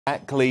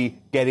exactly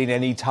getting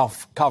any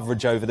tough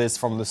coverage over this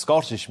from the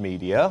Scottish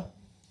media.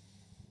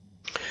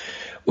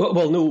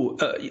 Well, no.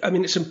 I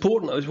mean, it's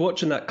important. I was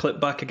watching that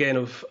clip back again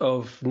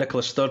of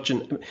Nicola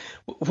Sturgeon.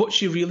 What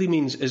she really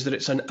means is that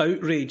it's an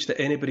outrage that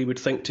anybody would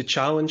think to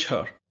challenge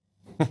her.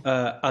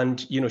 And,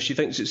 she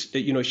thinks it's,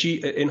 she,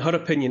 in her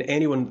opinion,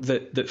 anyone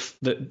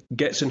that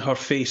gets in her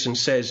face and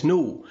says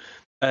no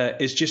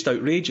is just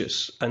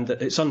outrageous, and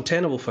that it's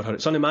untenable for her.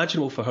 It's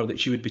unimaginable for her that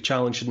she would be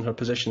challenged in her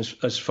position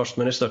as First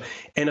Minister.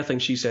 Anything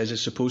she says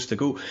is supposed to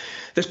go.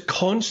 This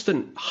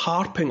constant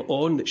harping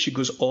on that she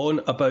goes on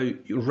about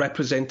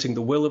representing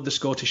the will of the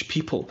Scottish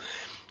people.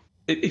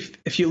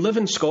 If you live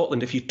in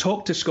Scotland, if you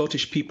talk to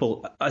Scottish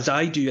people, as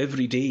I do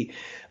every day,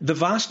 the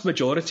vast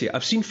majority,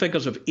 I've seen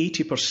figures of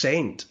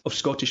 80% of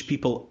Scottish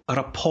people are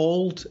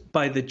appalled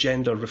by the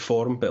gender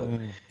reform bill.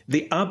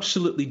 They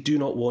absolutely do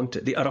not want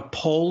it. They are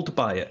appalled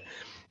by it.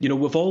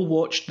 We've all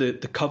watched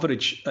the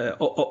coverage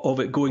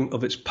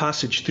of its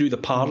passage through the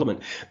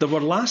Parliament. There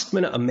were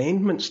last-minute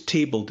amendments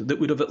tabled that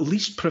would have at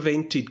least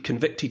prevented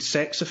convicted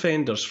sex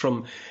offenders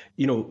from,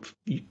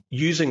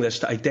 using this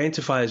to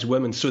identify as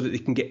women so that they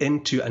can get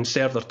into and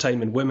serve their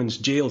time in women's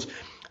jails.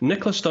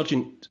 Nicola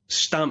Sturgeon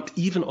stamped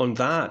even on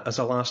that as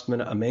a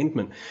last-minute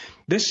amendment.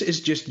 This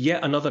is just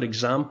yet another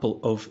example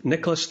of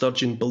Nicola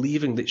Sturgeon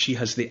believing that she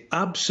has the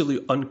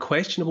absolute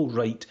unquestionable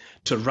right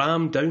to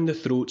ram down the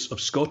throats of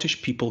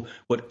Scottish people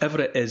whatever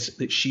it is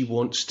that she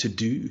wants to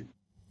do.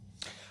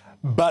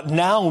 But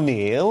now,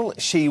 Neil,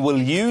 she will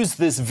use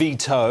this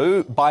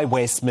veto by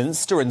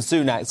Westminster and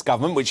Sunak's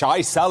government, which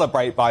I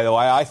celebrate, by the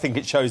way. I think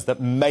it shows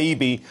that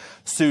maybe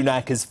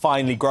Sunak is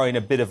finally growing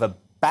a bit of a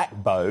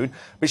backbone.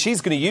 But she's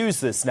going to use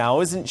this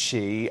now, isn't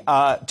she,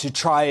 to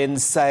try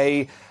and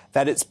say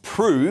that it's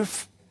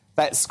proof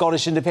that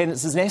Scottish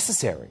independence is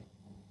necessary.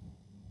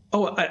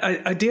 Oh,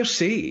 I dare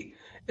say,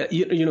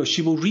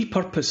 she will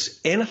repurpose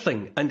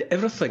anything and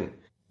everything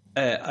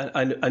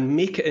and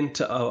make it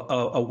into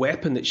a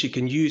weapon that she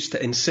can use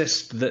to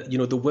insist that,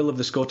 the will of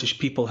the Scottish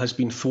people has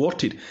been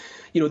thwarted.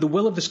 The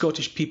will of the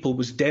Scottish people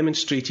was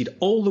demonstrated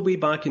all the way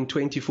back in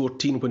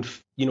 2014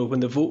 when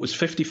the vote was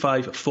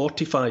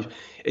 55-45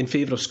 in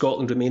favour of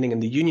Scotland remaining in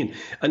the Union.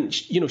 And,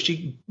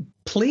 she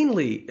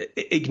plainly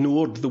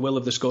ignored the will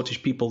of the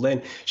Scottish people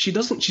then.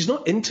 She's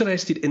not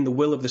interested in the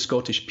will of the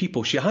Scottish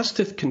people. She has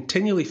to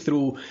continually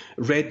throw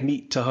red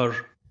meat to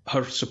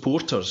her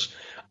supporters,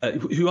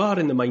 who are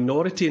in the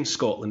minority in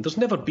Scotland. There's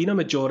never been a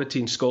majority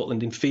in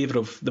Scotland in favour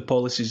of the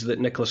policies that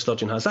Nicola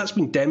Sturgeon has. That's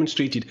been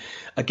demonstrated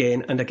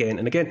again and again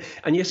and again.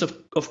 And yes,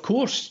 of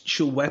course,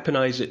 she'll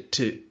weaponise it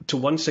to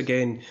once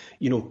again,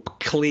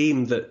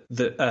 claim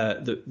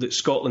that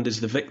Scotland is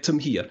the victim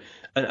here.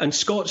 And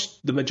Scots,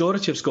 the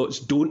majority of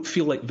Scots, don't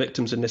feel like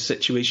victims in this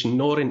situation,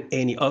 nor in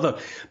any other.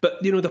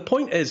 But, the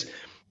point is,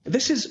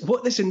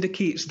 what this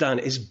indicates, Dan,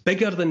 is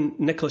bigger than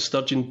Nicola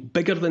Sturgeon,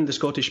 bigger than the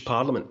Scottish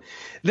Parliament.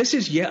 This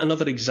is yet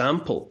another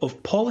example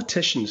of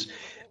politicians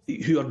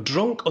who are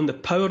drunk on the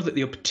power that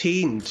they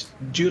obtained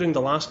during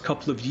the last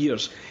couple of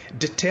years,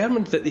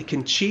 determined that they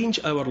can change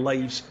our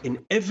lives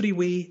in every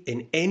way,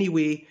 in any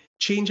way,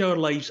 change our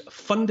lives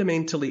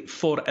fundamentally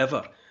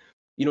forever.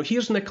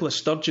 Here's Nicola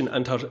Sturgeon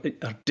and her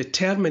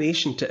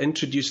determination to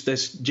introduce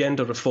this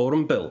gender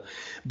reform bill.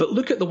 But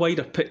look at the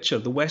wider picture,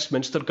 the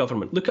Westminster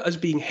government. Look at us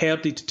being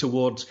herded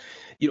towards,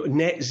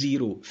 net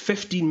zero,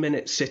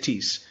 15-minute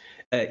cities,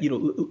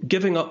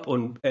 giving up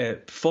on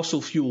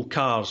fossil fuel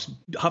cars,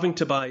 having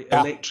to buy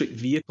electric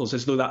vehicles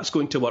as though that's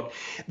going to work.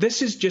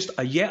 This is just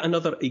yet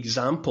another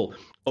example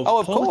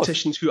of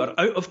politicians who are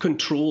out of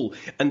control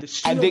and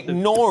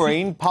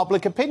ignoring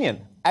public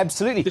opinion.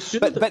 Absolutely.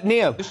 But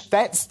Neil,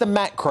 that's the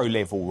macro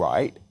level,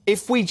 right?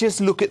 If we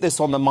just look at this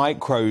on the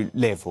micro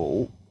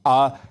level,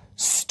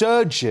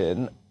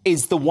 Sturgeon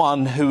is the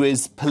one who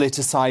is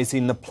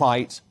politicising the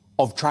plight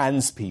of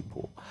trans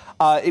people.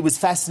 It was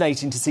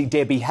fascinating to see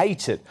Debbie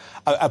Hayton,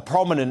 a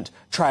prominent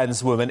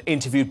trans woman,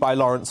 interviewed by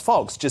Lawrence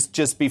Fox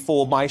just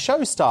before my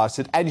show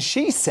started. And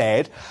she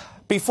said,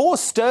 before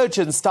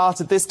Sturgeon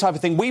started this type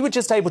of thing, we were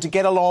just able to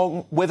get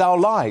along with our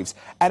lives.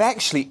 And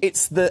actually,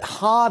 it's the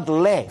hard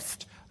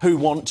left who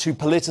want to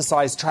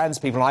politicise trans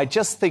people. And I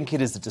just think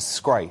it is a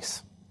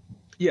disgrace.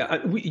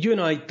 Yeah, you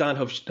and I, Dan,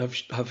 have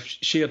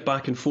shared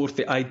back and forth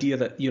the idea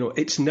that,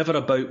 it's never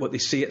about what they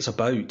say it's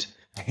about.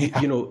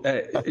 Yeah.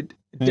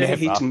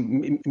 Debbie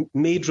Hayton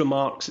made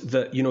remarks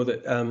that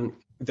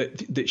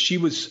that she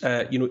was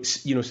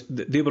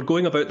they were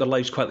going about their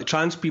lives quietly.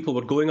 Trans people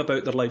were going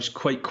about their lives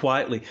quite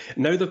quietly.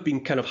 Now they've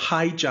been kind of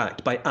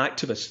hijacked by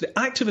activists. The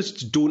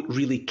activists don't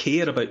really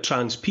care about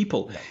trans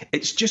people. No.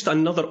 It's just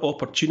another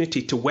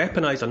opportunity to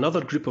weaponise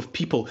another group of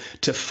people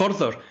to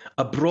further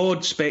a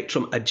broad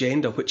spectrum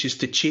agenda, which is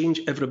to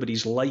change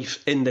everybody's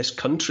life in this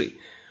country.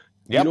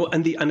 Yep.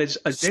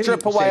 As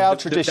strip away our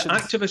traditions. The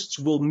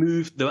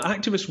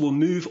activists will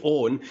move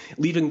on,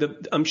 leaving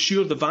I'm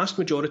sure the vast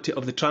majority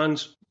of the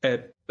trans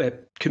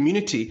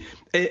community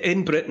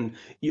in Britain,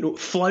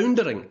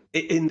 floundering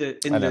in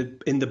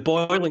the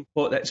boiling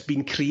pot that's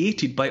been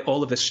created by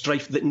all of this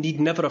strife that need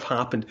never have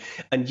happened.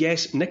 And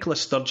yes, Nicola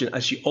Sturgeon,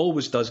 as she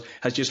always does,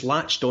 has just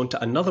latched on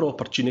to another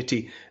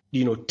opportunity,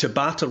 to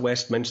batter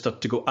Westminster,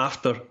 to go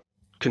after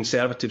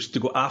Conservatives, to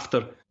go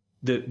after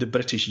the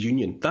British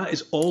Union. That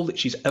is all that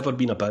she's ever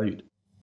been about.